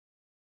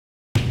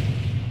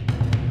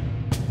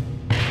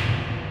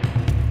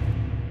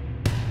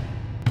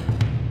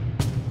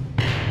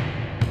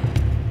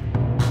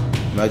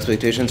My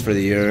expectations for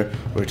the year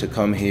were to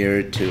come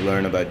here to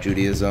learn about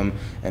Judaism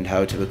and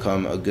how to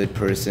become a good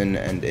person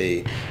and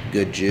a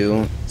good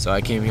Jew. So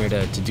I came here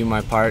to do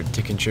my part,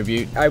 to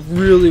contribute. I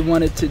really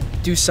wanted to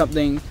do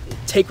something,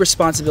 take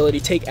responsibility,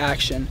 take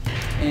action,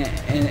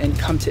 and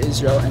come to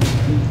Israel and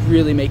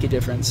really make a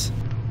difference.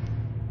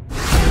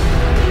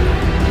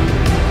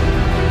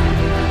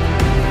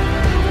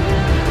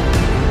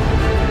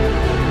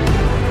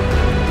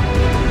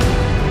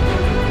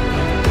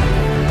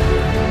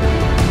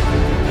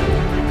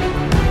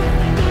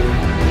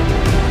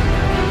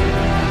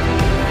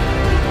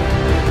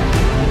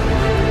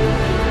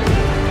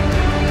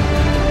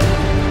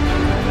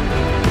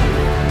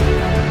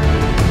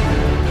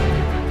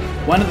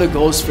 One of the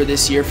goals for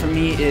this year for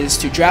me is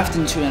to draft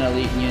into an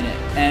elite unit,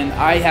 and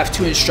I have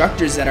two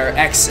instructors that are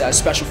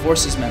ex-Special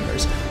Forces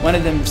members. One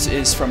of them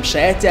is from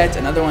Shayetet,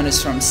 another one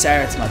is from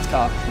Sarat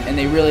Matkal, and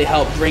they really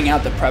help bring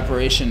out the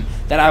preparation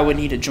that I would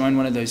need to join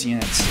one of those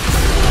units.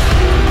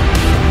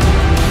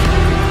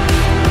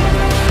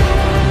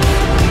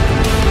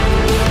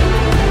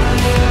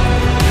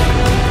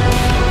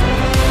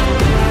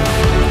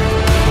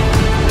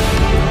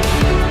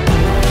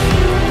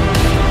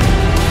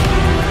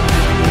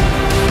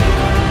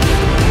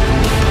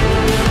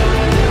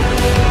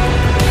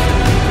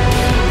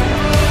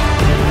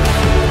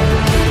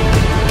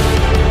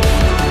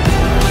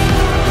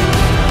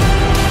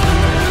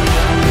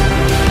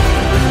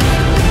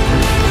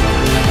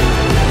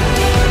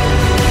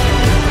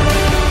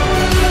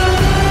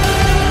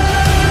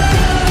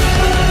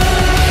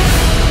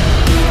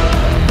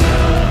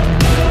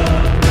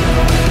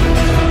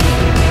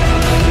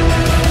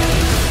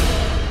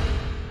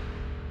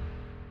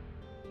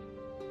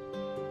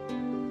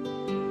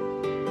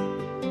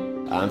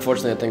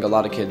 Unfortunately, I think a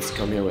lot of kids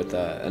come here with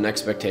an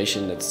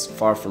expectation that's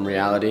far from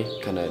reality,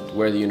 kind of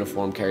wear the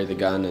uniform, carry the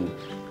gun, and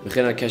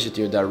Mechinat Keshet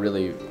Yehuda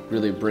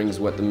really brings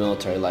what the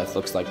military life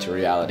looks like to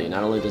reality.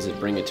 Not only does it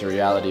bring it to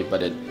reality,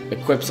 but it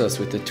equips us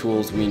with the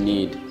tools we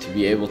need to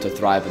be able to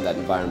thrive in that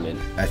environment.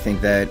 I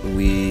think that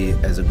we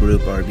as a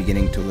group are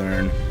beginning to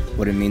learn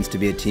what it means to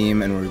be a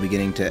team, and we're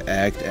beginning to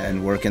act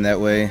and work in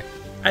that way.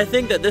 I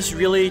think that this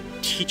really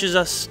teaches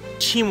us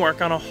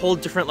teamwork on a whole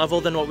different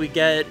level than what we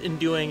get in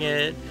doing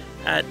it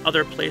at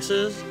other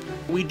places.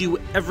 We do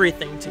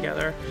everything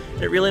together.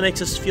 It really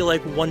makes us feel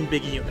like one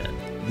big unit.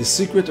 The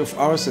secret of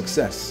our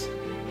success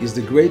is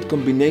the great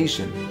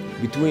combination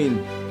between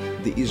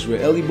the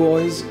Israeli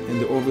boys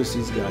and the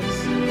overseas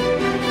guys.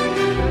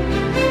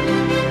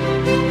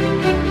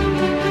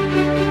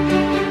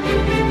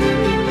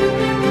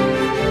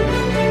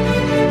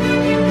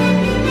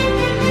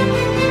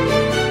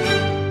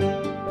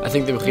 I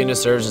think the Mechinat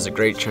serves as a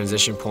great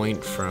transition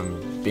point from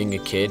being a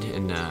kid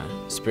and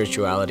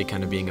spirituality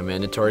kind of being a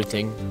mandatory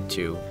thing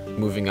to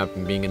moving up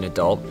and being an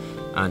adult.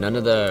 None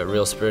of the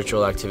real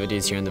spiritual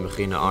activities here in the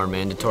Mechinat are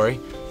mandatory.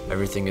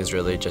 Everything is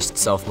really just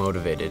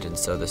self-motivated, and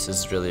so this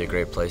is really a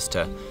great place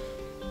to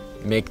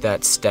make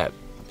that step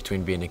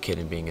between being a kid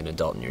and being an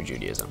adult in your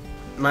Judaism.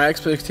 My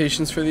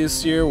expectations for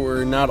this year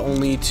were not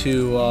only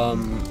to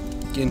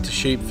get into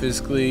shape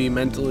physically,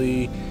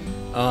 mentally,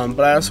 but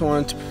I also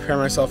wanted to prepare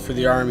myself for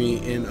the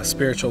Army in a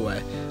spiritual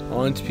way. I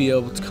wanted to be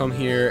able to come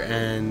here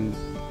and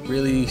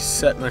really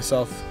set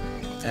myself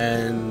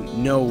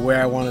and know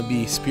where I want to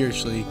be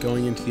spiritually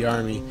going into the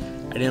Army.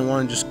 I didn't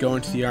want to just go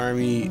into the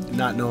Army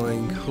not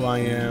knowing who I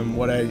am,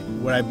 what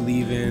I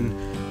believe in,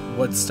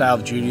 what style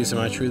of Judaism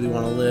I truly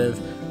want to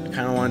live. I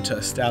kind of wanted to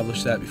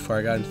establish that before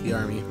I got into the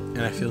Army,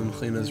 and I feel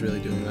Mechinat is really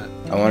doing that.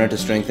 I wanted to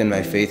strengthen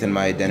my faith and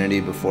my identity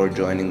before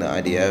joining the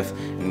IDF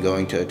and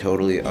going to a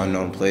totally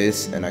unknown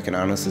place, and I can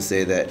honestly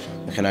say that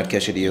Mechinat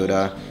Keshet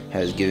Yehuda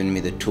has given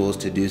me the tools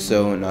to do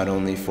so, not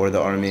only for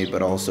the Army,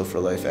 but also for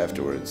life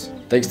afterwards.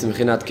 Thanks to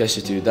Mechinat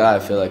Keshet Yehuda, I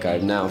feel like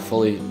I'm now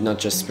fully, not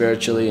just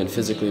spiritually and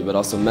physically, but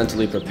also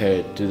mentally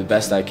prepared to do the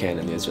best I can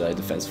in the Israeli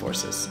Defense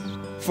Forces.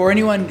 For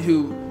anyone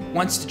who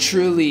wants to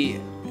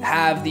truly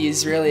have the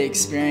Israeli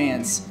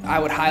experience, I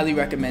would highly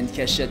recommend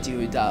Keshet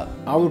Yehuda.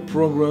 Our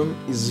program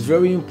is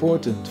very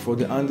important for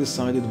the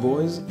undecided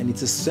boys, and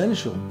it's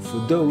essential for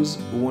those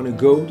who want to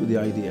go to the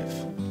IDF.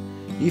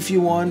 If you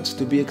want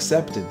to be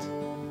accepted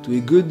to a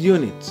good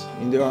unit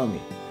in the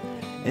Army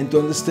and to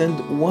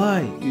understand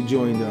why you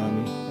joined the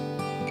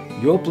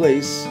Army, your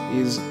place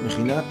is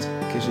Mechinat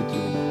Keshet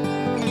Yehuda.